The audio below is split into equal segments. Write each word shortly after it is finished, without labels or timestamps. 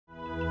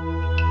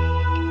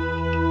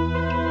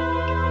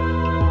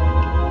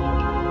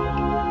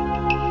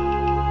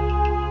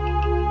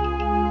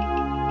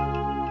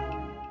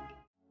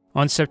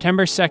On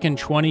September 2nd,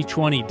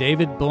 2020,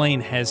 David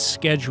Blaine has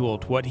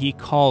scheduled what he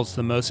calls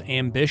the most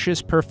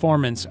ambitious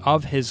performance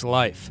of his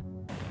life.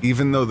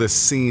 Even though this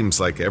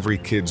seems like every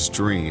kid's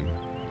dream,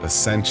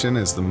 Ascension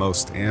is the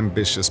most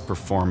ambitious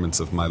performance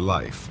of my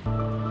life.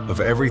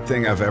 Of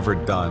everything I've ever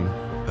done,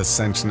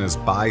 Ascension is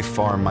by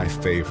far my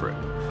favorite.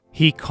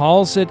 He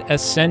calls it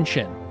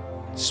Ascension.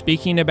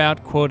 Speaking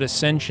about, quote,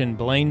 Ascension,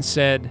 Blaine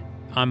said,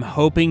 "I'm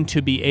hoping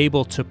to be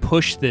able to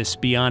push this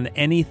beyond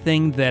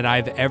anything that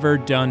I've ever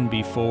done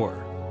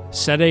before.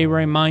 Set a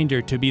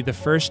reminder to be the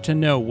first to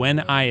know when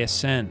I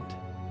ascend."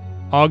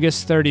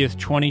 August 30th,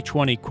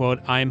 2020, quote,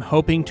 "I'm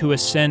hoping to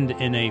ascend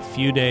in a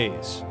few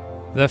days."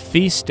 The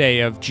feast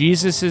day of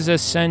Jesus'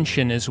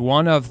 Ascension is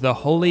one of the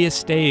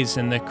holiest days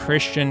in the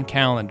Christian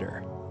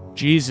calendar.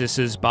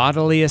 Jesus'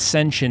 bodily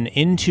ascension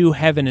into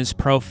heaven is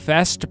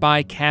professed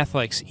by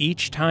Catholics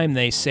each time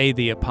they say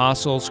the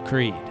Apostles'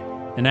 Creed.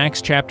 In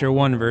Acts chapter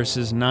 1,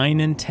 verses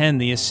 9 and 10,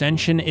 the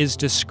ascension is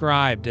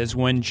described as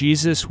when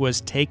Jesus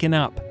was taken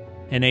up,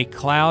 and a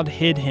cloud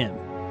hid him,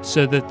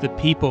 so that the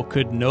people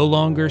could no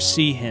longer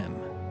see him.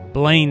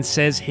 Blaine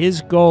says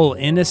his goal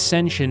in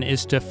ascension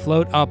is to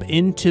float up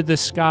into the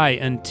sky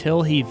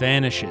until he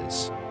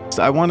vanishes.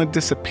 I want to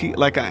disappear,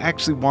 like I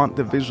actually want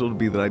the visual to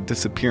be that I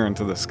disappear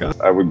into the sky.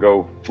 I would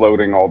go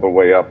floating all the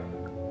way up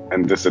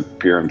and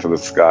disappear into the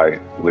sky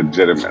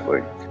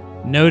legitimately.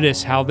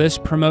 Notice how this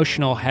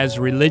promotional has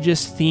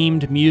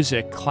religious-themed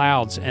music,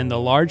 clouds, and the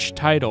large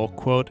title,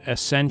 quote,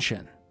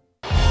 Ascension.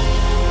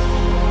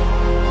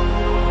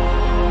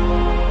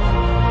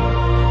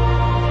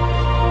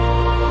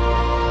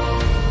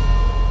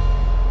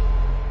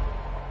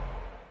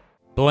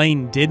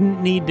 Blaine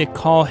didn't need to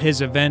call his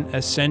event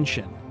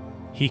Ascension.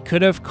 He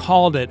could have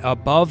called it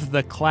Above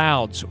the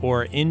Clouds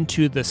or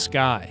Into the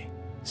Sky.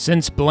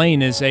 Since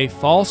Blaine is a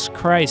false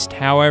Christ,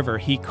 however,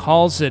 he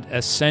calls it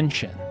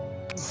Ascension.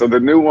 So the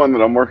new one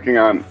that I'm working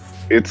on,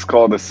 it's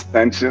called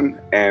Ascension,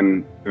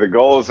 and the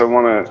goal is I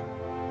want to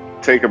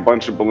take a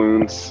bunch of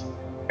balloons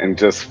and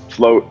just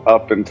float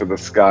up into the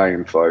sky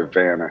until I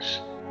vanish.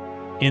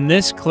 In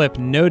this clip,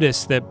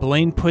 notice that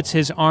Blaine puts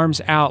his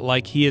arms out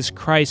like he is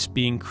Christ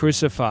being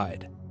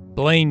crucified.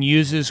 Blaine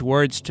uses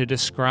words to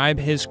describe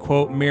his,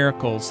 quote,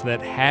 miracles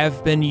that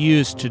have been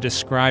used to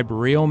describe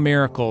real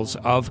miracles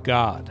of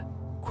God.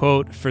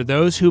 Quote, "For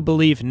those who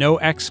believe, no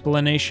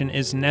explanation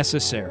is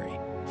necessary.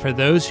 For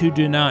those who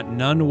do not,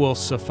 none will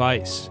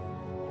suffice."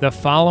 The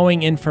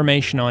following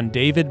information on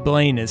David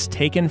Blaine is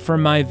taken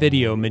from my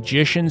video,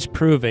 Magicians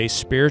Prove a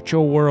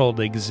Spiritual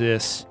World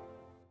Exists.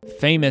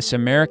 Famous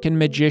American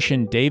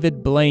magician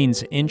David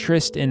Blaine's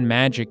interest in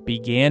magic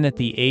began at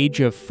the age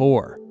of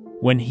 4,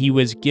 when he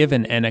was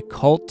given an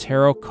occult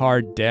tarot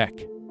card deck.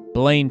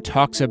 Blaine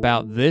talks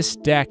about this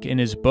deck in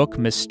his book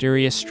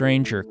Mysterious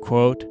Stranger,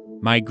 quote,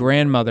 "My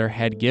grandmother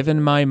had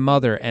given my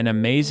mother an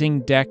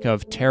amazing deck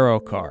of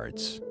tarot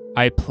cards.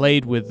 I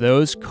played with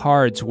those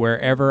cards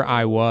wherever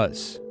I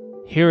was."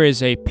 Here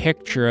is a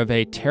picture of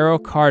a tarot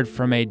card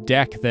from a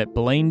deck that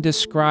Blaine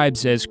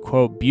describes as,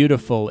 quote,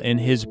 beautiful in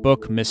his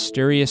book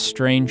Mysterious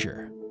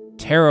Stranger.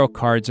 Tarot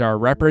cards are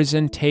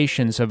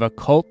representations of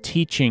occult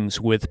teachings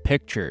with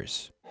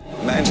pictures.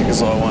 Magic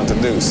is all I wanted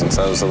to do since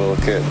I was a little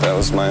kid. That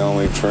was my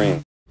only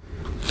dream.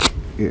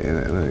 Yeah,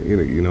 and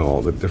you know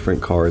all the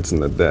different cards in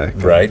the deck.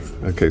 Right.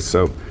 Okay,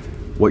 so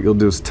what you'll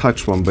do is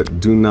touch one,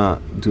 but do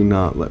not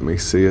let me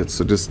see it.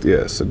 So just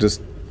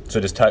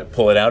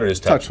Pull it out or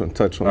just touch?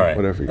 Touch one, all right.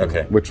 Whatever you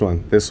okay. want. Which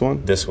one? This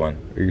one? This one.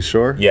 Are you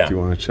sure? Yeah. Do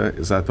you want to check?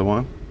 Is that the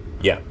one?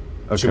 Yeah.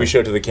 Okay. Should we show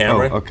it to the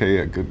camera? Oh, okay,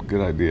 yeah,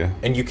 good idea.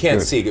 And you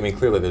can't see, I mean,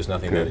 clearly there's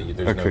nothing there.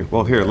 Okay,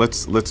 well here,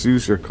 let's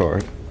use your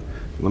card.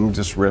 Let me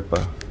just rip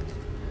a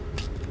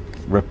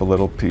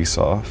little piece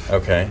off.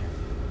 Okay.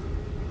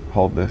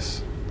 Hold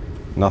this.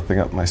 Nothing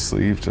up my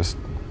sleeve, just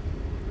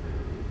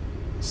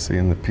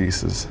seeing the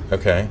pieces.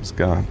 Okay. It's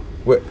gone.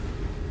 Well,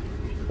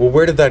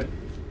 where did that...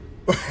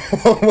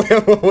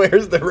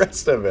 Where's the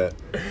rest of it?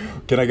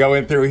 Can I go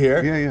in through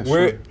here? Yeah,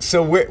 sure.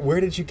 So where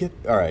did you get...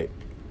 All right.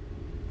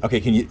 Okay,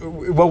 can you...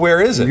 Well,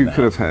 where is it You now?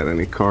 could have had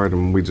any card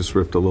and we just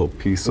ripped a little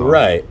piece off.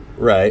 Right.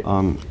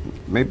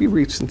 Maybe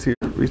reach into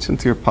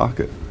your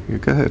pocket. You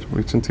go ahead,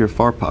 reach into your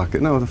far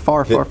pocket. No, the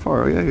far.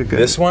 Yeah, you're good.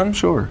 This one?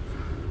 Sure.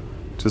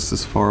 Just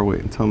as far away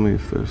and tell me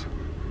if there's...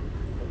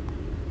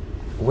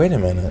 Wait a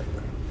minute.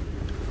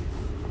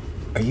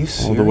 Are you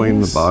serious? All the way in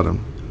the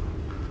bottom.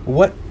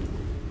 What?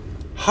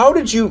 How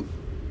did you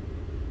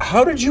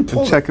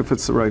pull and check if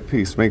it's the right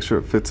piece. Make sure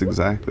it fits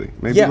exactly.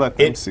 Maybe let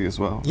them see as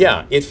well.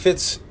 Yeah, it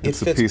fits.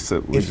 It's a piece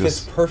that it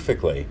fits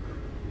perfectly.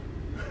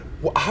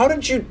 Well, how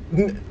did you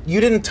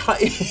didn't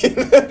touch...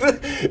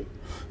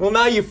 Well,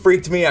 now you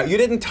freaked me out. You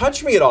didn't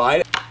touch me at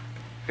all.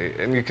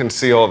 And you can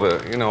see all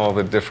the, all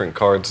the different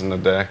cards in the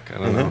deck. I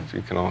don't know if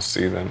you can all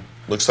see them.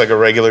 Looks like a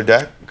regular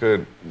deck.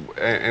 Good.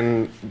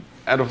 And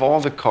out of all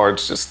the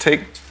cards, just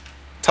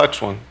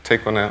touch one.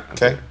 Take one out.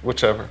 Okay.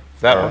 Whichever.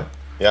 That one.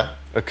 Yeah.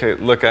 Okay,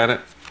 look at it.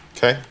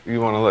 Okay.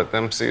 You want to let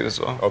them see it as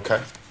well? Okay.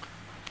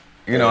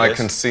 I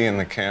can see in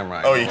the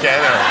camera. Oh, you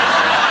can?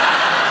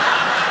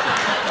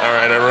 All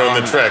right, I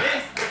ruined the trick.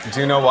 Do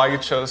you know why you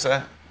chose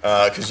that?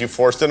 Because you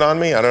forced it on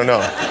me? I don't know.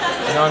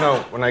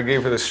 No. When I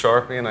gave her the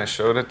Sharpie and I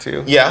showed it to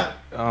you. Yeah?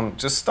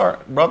 Just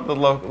rub the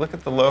logo. Look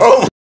at the logo.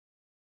 Oh,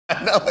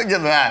 no, look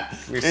at that.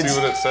 Can you see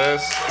what it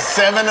says?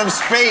 7 of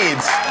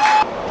spades.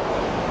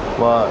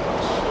 Watch.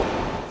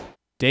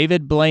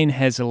 David Blaine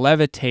has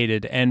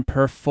levitated and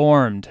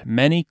performed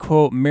many,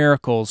 quote,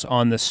 miracles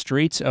on the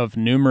streets of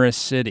numerous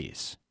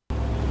cities.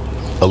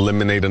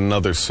 Eliminate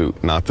another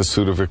suit, not the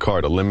suit of your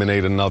card.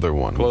 Eliminate another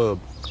one.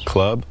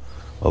 Club?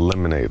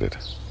 Eliminated.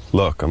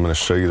 Look, I'm going to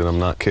show you that I'm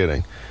not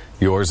kidding.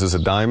 Yours is a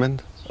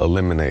diamond?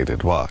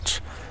 Eliminated.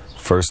 Watch.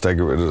 First, I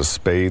get rid of the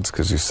spades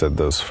because you said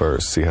those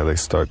first. See how they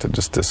start to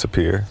just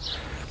disappear?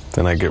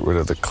 Then I get rid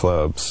of the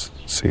clubs.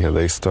 See how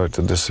they start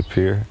to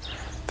disappear?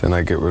 Then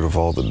I get rid of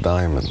all the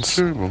diamonds.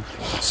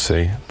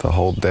 See, the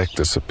whole deck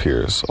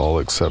disappears, all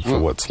except for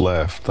what's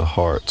left, the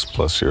hearts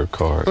plus your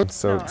card.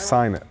 So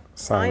sign it.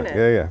 Sign it.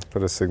 Yeah.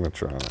 Put a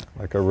signature on it,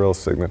 like a real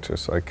signature,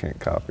 so I can't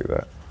copy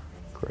that.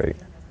 Great.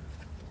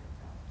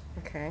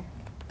 Okay.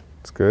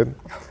 It's good.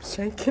 I'm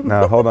shaking.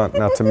 Now hold on.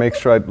 Now to make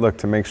sure I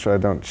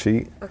don't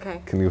cheat.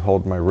 Okay. Can you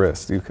hold my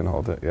wrist? You can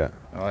hold it. Yeah.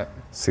 All right.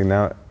 See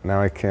now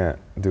I can't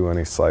do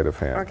any sleight of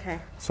hand. Okay.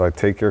 So I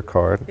take your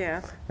card.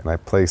 Yeah. And I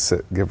place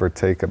it, give or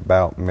take,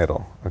 about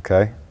middle.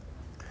 Okay.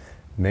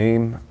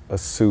 Name a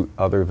suit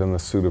other than the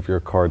suit of your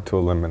card to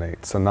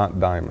eliminate. So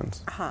not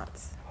diamonds.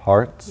 Hearts.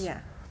 Hearts?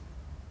 Yeah.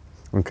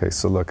 Okay,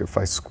 so look, if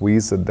I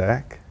squeeze the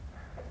deck,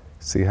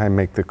 see how I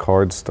make the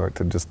cards start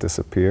to just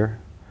disappear?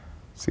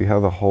 See how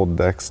the whole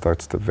deck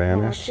starts to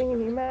vanish? Oh,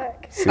 you,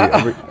 Mac. See,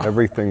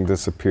 everything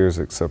disappears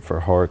except for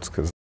hearts,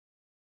 because of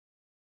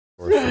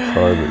course the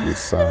card that you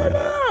sign.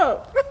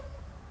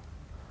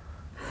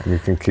 And you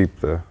can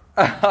keep the...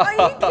 Are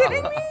you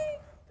kidding me?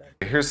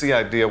 Here's the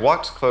idea.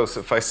 Watch close.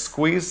 If I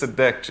squeeze the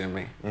deck,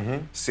 Jimmy,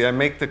 see, I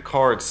make the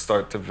cards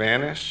start to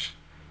vanish.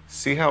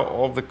 See how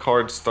all the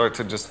cards start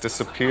to just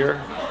disappear?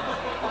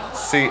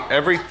 See,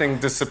 everything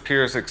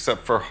disappears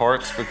except for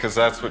hearts because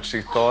that's what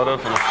she thought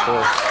of, and of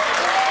course.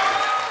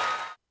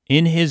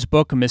 In his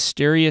book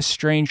Mysterious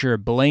Stranger,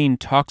 Blaine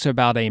talks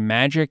about a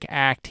magic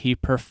act he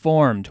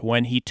performed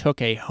when he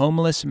took a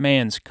homeless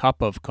man's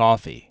cup of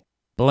coffee.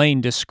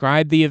 Blaine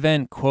described the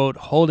event, quote,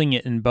 holding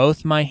it in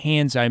both my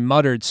hands, I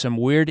muttered some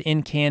weird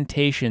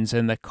incantations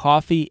and the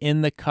coffee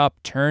in the cup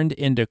turned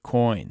into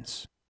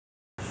coins.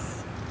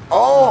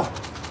 Oh!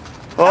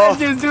 How'd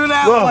you do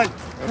that one?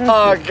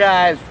 Oh,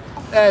 guys,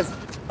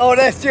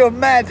 that's your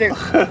magic.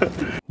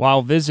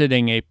 While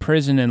visiting a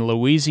prison in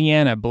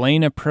Louisiana,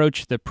 Blaine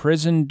approached the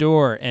prison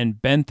door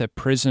and bent the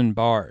prison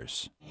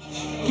bars.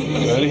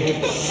 Ready?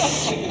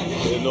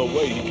 There's no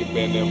way you can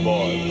bend them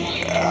bars.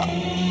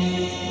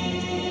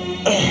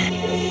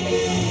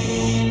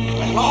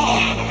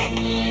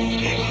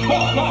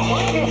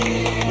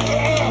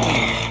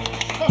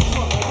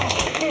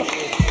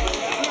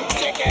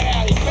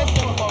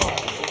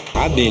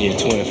 I've been here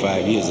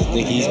 25 years. I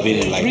think he's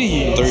been here like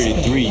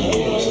 33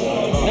 years.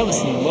 Never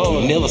seen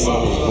bars. Never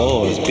saw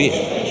those bars bit.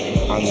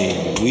 I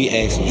mean, we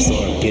actually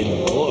started getting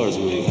the bars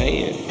with his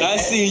hand. I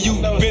seen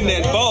you bend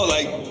that ball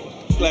like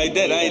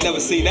that. I ain't never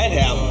seen that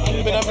happen.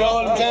 You've been up here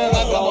all the time.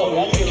 I come over.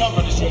 I come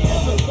for the shit.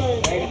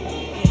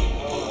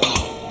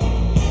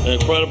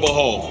 Incredible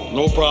hole.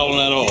 No problem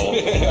at all.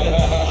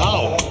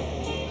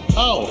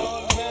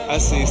 How? I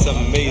seen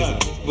something amazing.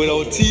 But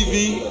on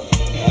TV,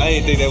 I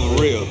didn't think that was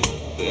real.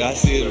 I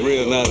see it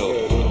real now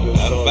though.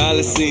 I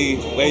finally see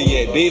where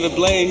he at. David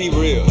Blaine, he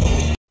real.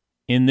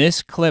 In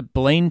this clip,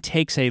 Blaine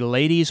takes a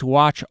lady's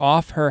watch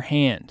off her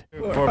hand.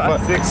 4,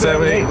 5, 6,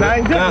 7, 8,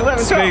 9, 10,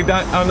 11, 12.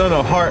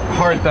 No,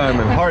 heart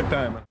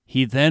diamond.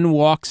 He then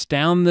walks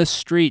down the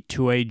street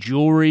to a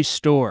jewelry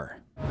store.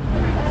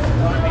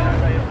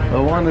 I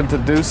wanted to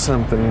do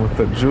something with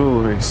the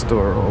jewelry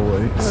store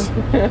always.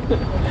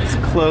 It's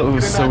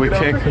closed, so we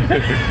can't.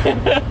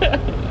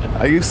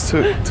 I used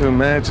to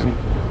imagine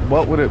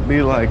what would it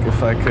be like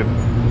if I could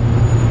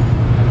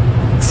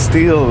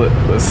steal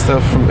the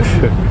stuff from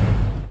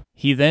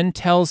He then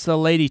tells the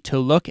lady to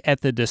look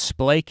at the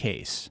display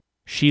case.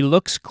 She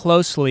looks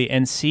closely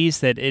and sees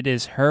that it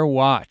is her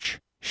watch.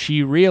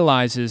 She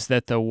realizes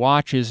that the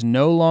watch is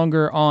no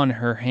longer on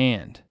her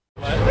hand.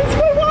 That's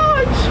my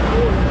watch!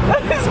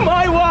 That is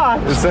my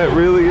watch! Is that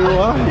really your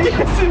watch?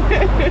 Yes,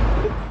 it is.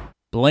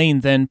 Blaine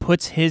then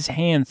puts his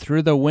hand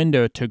through the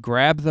window to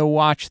grab the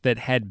watch that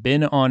had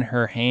been on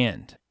her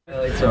hand.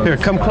 Here,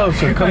 come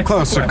closer.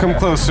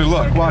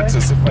 Look, watch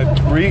this. If I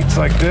reach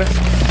like this,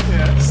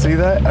 see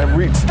that? I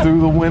reach through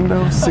the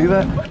window, see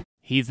that?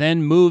 He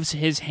then moves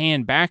his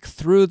hand back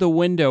through the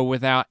window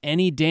without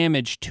any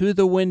damage to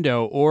the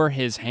window or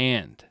his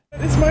hand.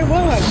 It's my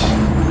watch.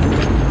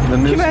 The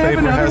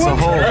newspaper has a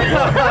hole.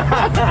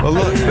 Well,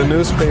 look, the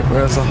newspaper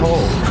has a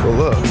hole. Well,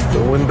 look,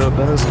 the window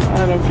doesn't.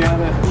 I don't get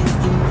it.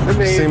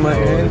 Amazing. See my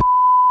hand?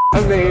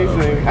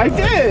 Amazing. I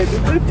did.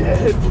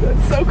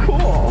 That's so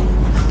cool.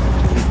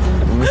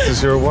 And this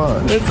is your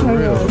watch. It's for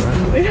real, watch.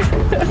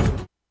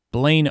 right?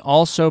 Blaine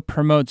also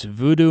promotes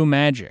voodoo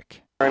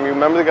magic. And you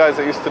remember the guys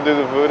that used to do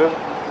the voodoo?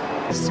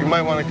 You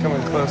might want to come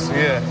in closer.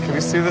 Yeah. Can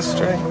you see the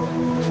string?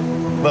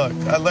 Look,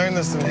 I learned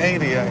this in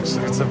Haiti,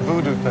 actually. It's a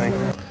voodoo thing.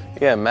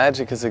 Yeah,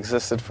 magic has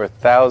existed for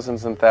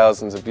thousands and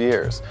thousands of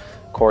years.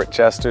 Court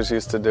jesters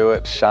used to do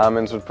it,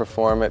 shamans would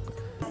perform it.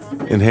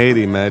 In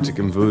Haiti, magic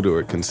and voodoo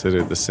are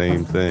considered the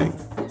same thing.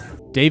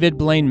 David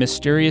Blaine,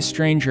 mysterious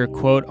stranger,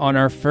 quote, "On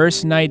our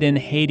first night in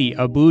Haiti,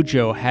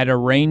 Abujo had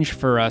arranged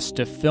for us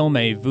to film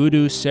a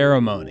voodoo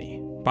ceremony.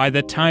 By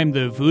the time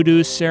the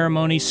voodoo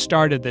ceremony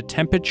started, the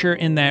temperature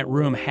in that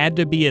room had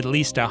to be at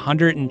least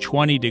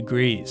 120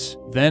 degrees.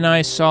 Then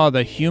I saw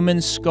the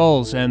human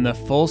skulls and the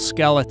full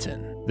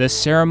skeleton. The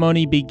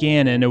ceremony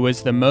began, and it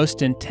was the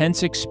most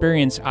intense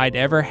experience I'd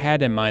ever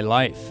had in my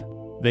life.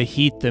 The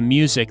heat, the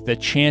music, the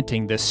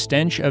chanting, the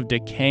stench of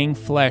decaying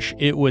flesh,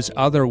 it was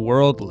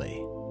otherworldly.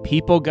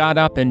 People got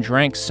up and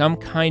drank some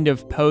kind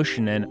of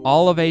potion, and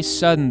all of a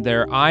sudden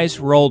their eyes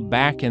rolled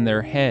back in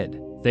their head.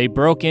 They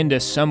broke into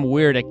some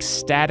weird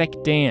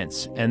ecstatic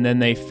dance, and then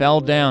they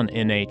fell down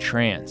in a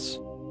trance."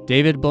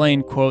 David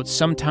Blaine quotes,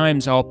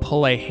 "Sometimes I'll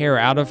pull a hair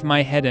out of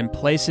my head and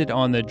place it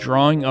on the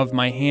drawing of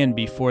my hand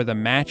before the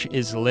match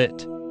is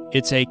lit.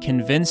 It's a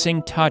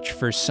convincing touch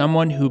for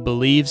someone who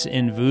believes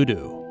in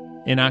voodoo."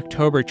 In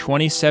October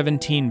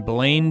 2017,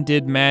 Blaine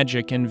did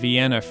magic in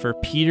Vienna for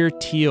Peter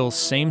Thiel's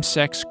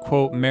same-sex,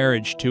 quote,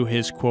 marriage to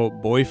his,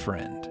 quote,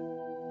 boyfriend.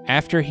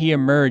 After he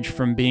emerged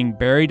from being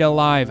buried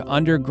alive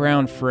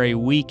underground for a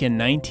week in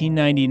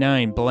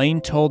 1999, Blaine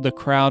told the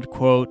crowd,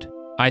 quote,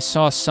 "I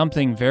saw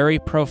something very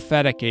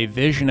prophetic, a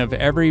vision of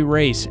every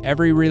race,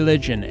 every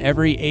religion,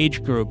 every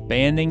age group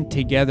banding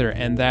together,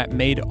 and that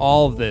made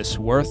all this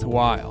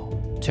worthwhile.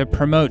 To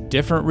promote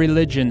different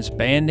religions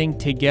banding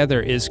together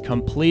is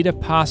complete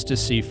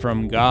apostasy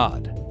from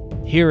God."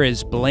 Here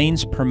is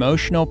Blaine's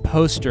promotional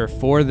poster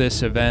for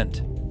this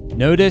event.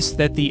 Notice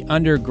that the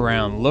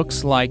underground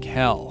looks like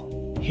hell.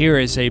 Here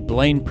is a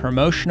Blaine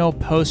promotional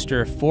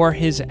poster for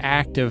his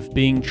act of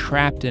being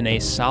trapped in a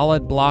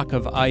solid block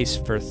of ice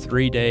for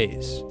 3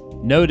 days.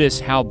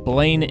 Notice how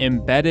Blaine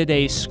embedded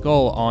a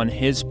skull on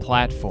his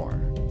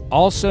platform.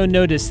 Also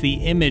notice the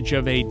image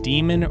of a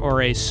demon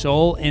or a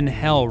soul in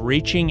hell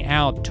reaching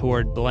out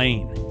toward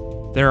Blaine.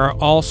 There are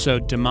also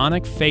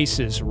demonic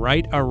faces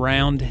right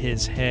around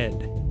his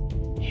head.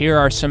 Here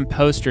are some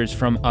posters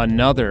from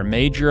another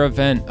major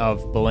event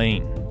of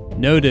Blaine.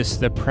 Notice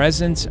the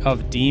presence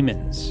of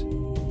demons.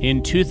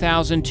 In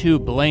 2002,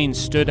 Blaine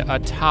stood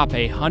atop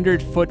a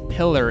 100-foot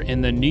pillar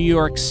in the New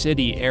York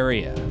City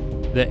area.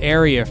 The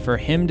area for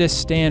him to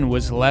stand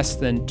was less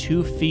than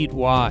 2 feet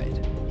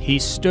wide. He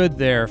stood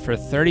there for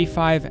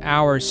 35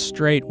 hours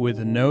straight with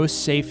no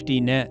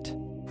safety net.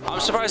 I'm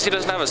surprised he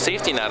doesn't have a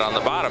safety net on the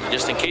bottom,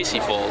 just in case he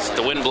falls.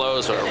 The wind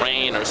blows or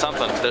rain or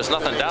something. There's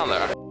nothing down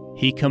there.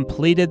 He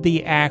completed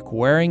the act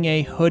wearing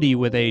a hoodie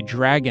with a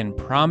dragon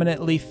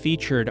prominently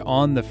featured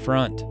on the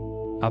front.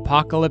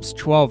 Apocalypse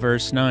 12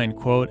 verse 9,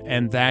 quote,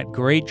 "And that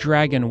great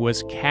dragon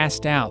was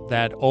cast out,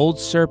 that old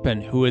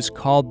serpent who is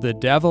called the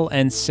devil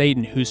and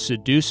Satan, who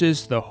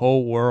seduces the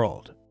whole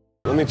world."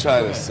 Let me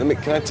try this.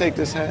 Can I take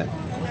this hat?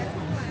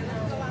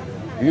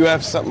 You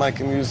have something I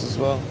can use as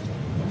well?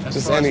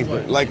 Just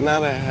anything. Like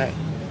not a hat.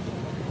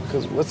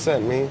 Because what's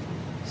that mean?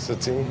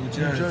 Satine?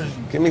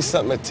 Give me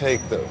something to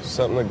take though.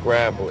 Something to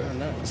grab with.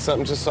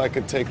 Something just so I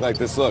could take like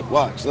this. Look,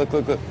 watch. Look,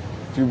 look, look.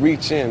 If you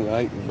reach in,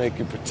 right, you make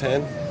you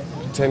pretend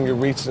you're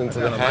reaching into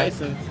the hat.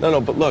 No,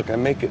 but look, I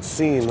make it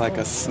seem like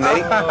a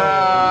snake.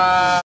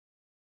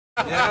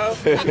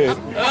 Crazy, yo,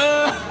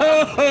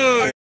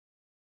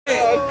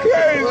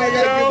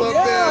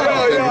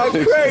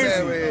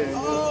 crazy.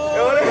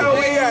 What the hell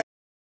we got?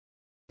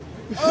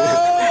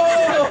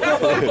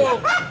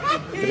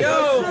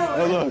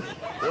 Look.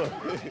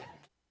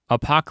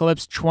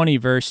 Apocalypse 20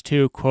 verse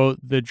 2, quote,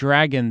 "The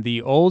dragon,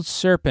 the old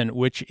serpent,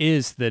 which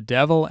is the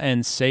devil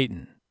and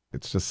Satan."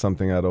 It's just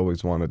something I'd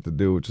always wanted to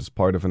do, which is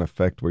part of an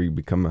effect where you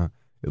become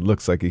it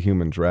looks like a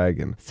human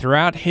dragon.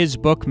 Throughout his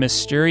book,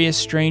 Mysterious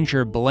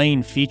Stranger,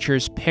 Blaine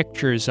features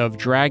pictures of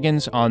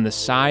dragons on the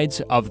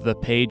sides of the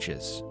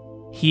pages.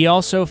 He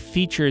also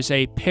features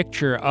a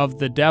picture of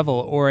the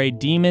devil or a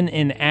demon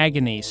in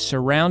agony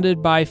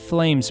surrounded by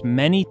flames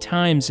many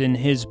times in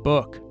his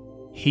book.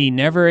 He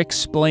never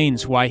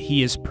explains why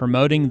he is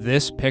promoting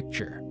this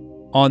picture.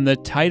 On the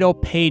title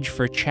page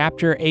for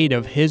Chapter 8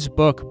 of his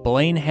book,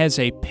 Blaine has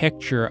a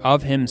picture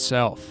of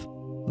himself.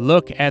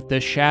 Look at the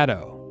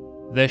shadow.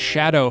 The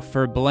shadow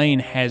for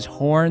Blaine has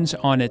horns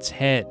on its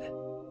head.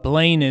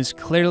 Blaine is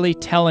clearly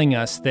telling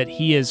us that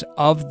he is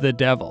of the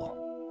devil.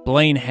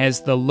 Blaine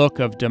has the look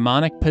of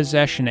demonic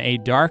possession, a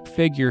dark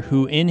figure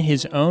who, in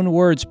his own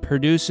words,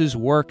 produces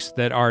works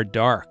that are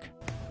dark.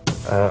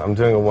 I'm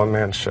doing a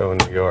one-man show in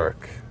New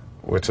York,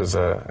 which is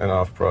an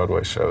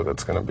off-Broadway show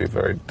that's going to be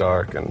very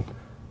dark and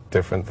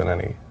different than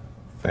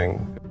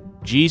anything.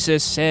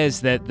 Jesus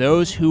says that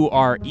those who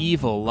are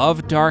evil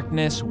love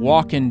darkness,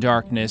 walk in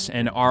darkness,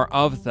 and are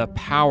of the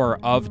power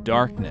of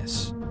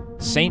darkness.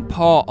 St.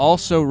 Paul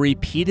also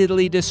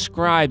repeatedly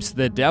describes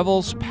the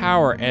devil's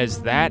power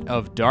as that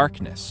of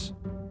darkness.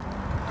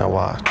 Now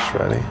watch,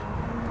 ready?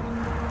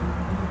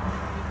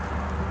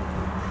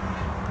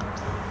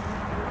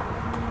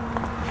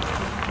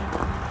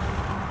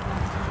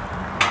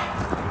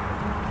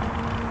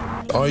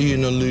 Are you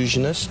an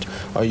illusionist?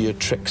 Are you a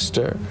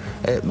trickster?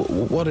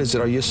 What is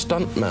it? Are you a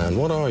stuntman?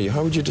 What are you?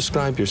 How would you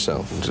describe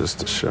yourself? I'm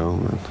just a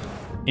showman.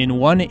 In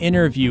one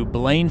interview,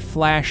 Blaine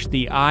flashed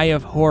the Eye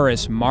of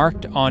Horus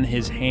marked on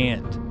his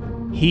hand.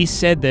 He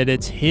said that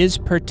it's his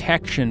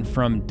protection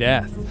from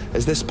death.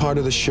 Is this part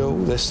of the show,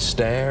 this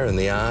stare and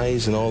the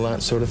eyes and all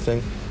that sort of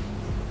thing?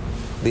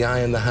 The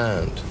eye in the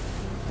hand.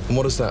 And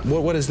what is that?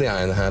 What is the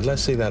eye in the hand?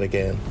 Let's see that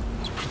again.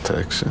 It's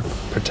protection.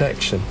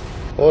 Protection.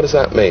 What does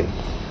that mean?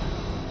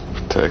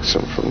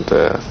 Protection from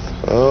death.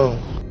 Oh.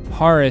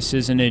 Horus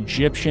is an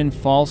Egyptian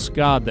false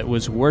god that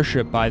was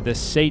worshipped by the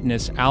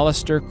Satanist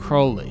Aleister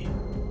Crowley.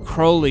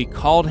 Crowley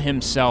called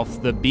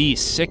himself the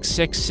Beast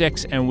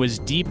 666 and was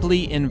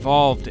deeply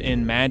involved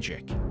in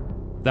magic.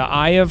 The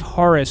Eye of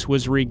Horus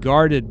was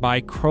regarded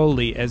by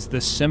Crowley as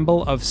the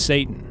symbol of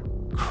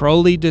Satan.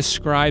 Crowley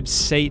describes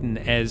Satan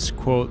as,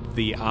 quote,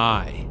 the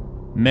Eye.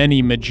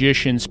 Many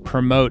magicians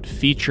promote,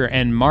 feature,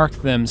 and mark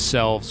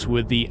themselves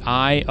with the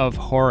Eye of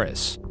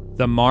Horus,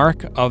 the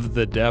mark of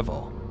the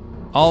devil.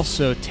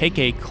 Also, take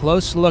a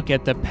close look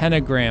at the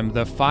pentagram,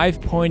 the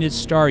five-pointed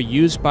star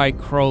used by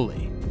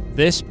Crowley.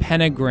 This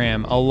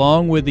pentagram,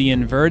 along with the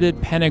inverted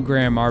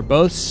pentagram, are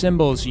both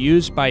symbols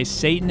used by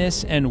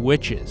Satanists and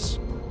witches.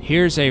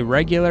 Here's a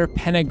regular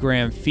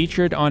pentagram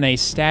featured on a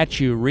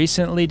statue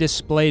recently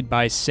displayed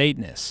by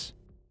Satanists.